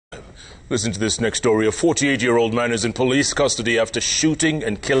Listen to this next story. A 48-year-old man is in police custody after shooting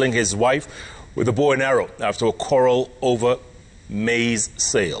and killing his wife with a bow and arrow after a quarrel over maize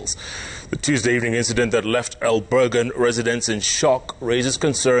sales. The Tuesday evening incident that left Elburgon residents in shock raises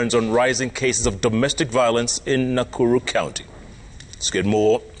concerns on rising cases of domestic violence in Nakuru County. Let's get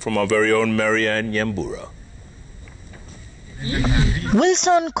more from our very own Marianne Nyambura.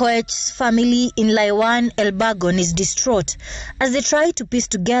 Wilson Koech's family in Laiwan, Elburgon is distraught as they try to piece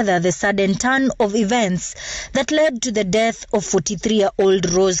together the sudden turn of events that led to the death of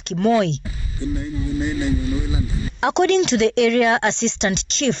 43-year-old Rose Kimoi. According to the area assistant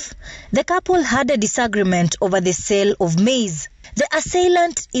chief, the couple had a disagreement over the sale of maize. The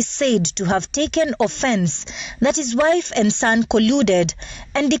assailant is said to have taken offense that his wife and son colluded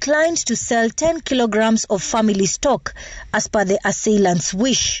and declined to sell 10 kilograms of family stock as per the assailant's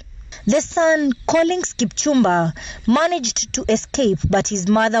wish. The son, Collins Kipchumba, managed to escape, but his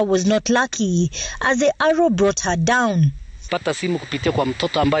mother was not lucky as the arrow brought her down. Pata simu kupitia kwa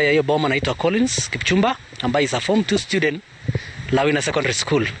mtoto ambaye hiyo boma anaitwa Collins Kipchumba ambaye is a form 2 student Lawina Secondary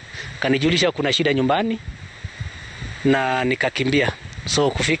School. Kanijulisha kuna shida nyumbani na nikakimbia.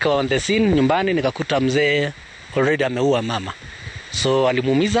 So kufika on the scene nyumbani nikakuta mzee already ameua mama. So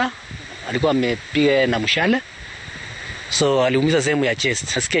alimuumiza, alikuwa amepiga na mshale. So aliumiza sehemu ya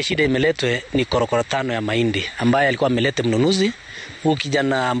chest. Nasikia shida imeletwe ni korokoro 5 ya mahindi ambaye alikuwa ameleta mnunuzi. Huyu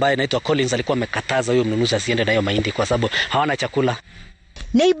kijana ambaye anaitwa Collins alikuwa amekataza huyo mnunuzi asiende na hiyo mahindi kwa sababu hawana chakula.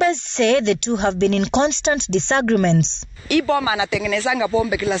 Neighbors say the two have been in constant disagreements. Hii boma anatengenezanga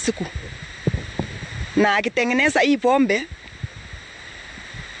pombe kila siku. Na akitengeneza hii pombe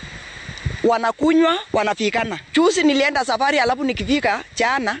wanakunywa, wanafikana. Juzi nilienda safari alafu nikifika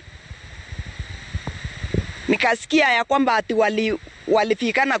jana nikasikia ya kwamba ati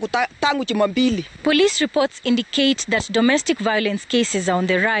walifikana tangu Jumapili. Police reports indicate that domestic violence cases are on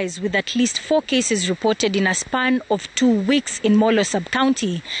the rise, with at least 4 cases reported in a span of 2 weeks in Molo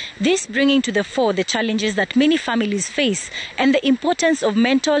sub-county. This bringing to the fore the challenges that many families face and the importance of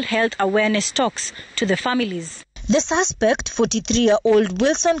mental health awareness talks to the families. The suspect, 43-year-old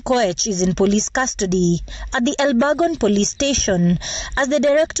Wilson Koech, is in police custody at the Elburgon police station as the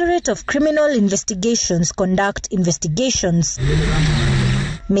Directorate of Criminal Investigations conduct investigations.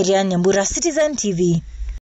 Marianne Nyambura, Citizen TV.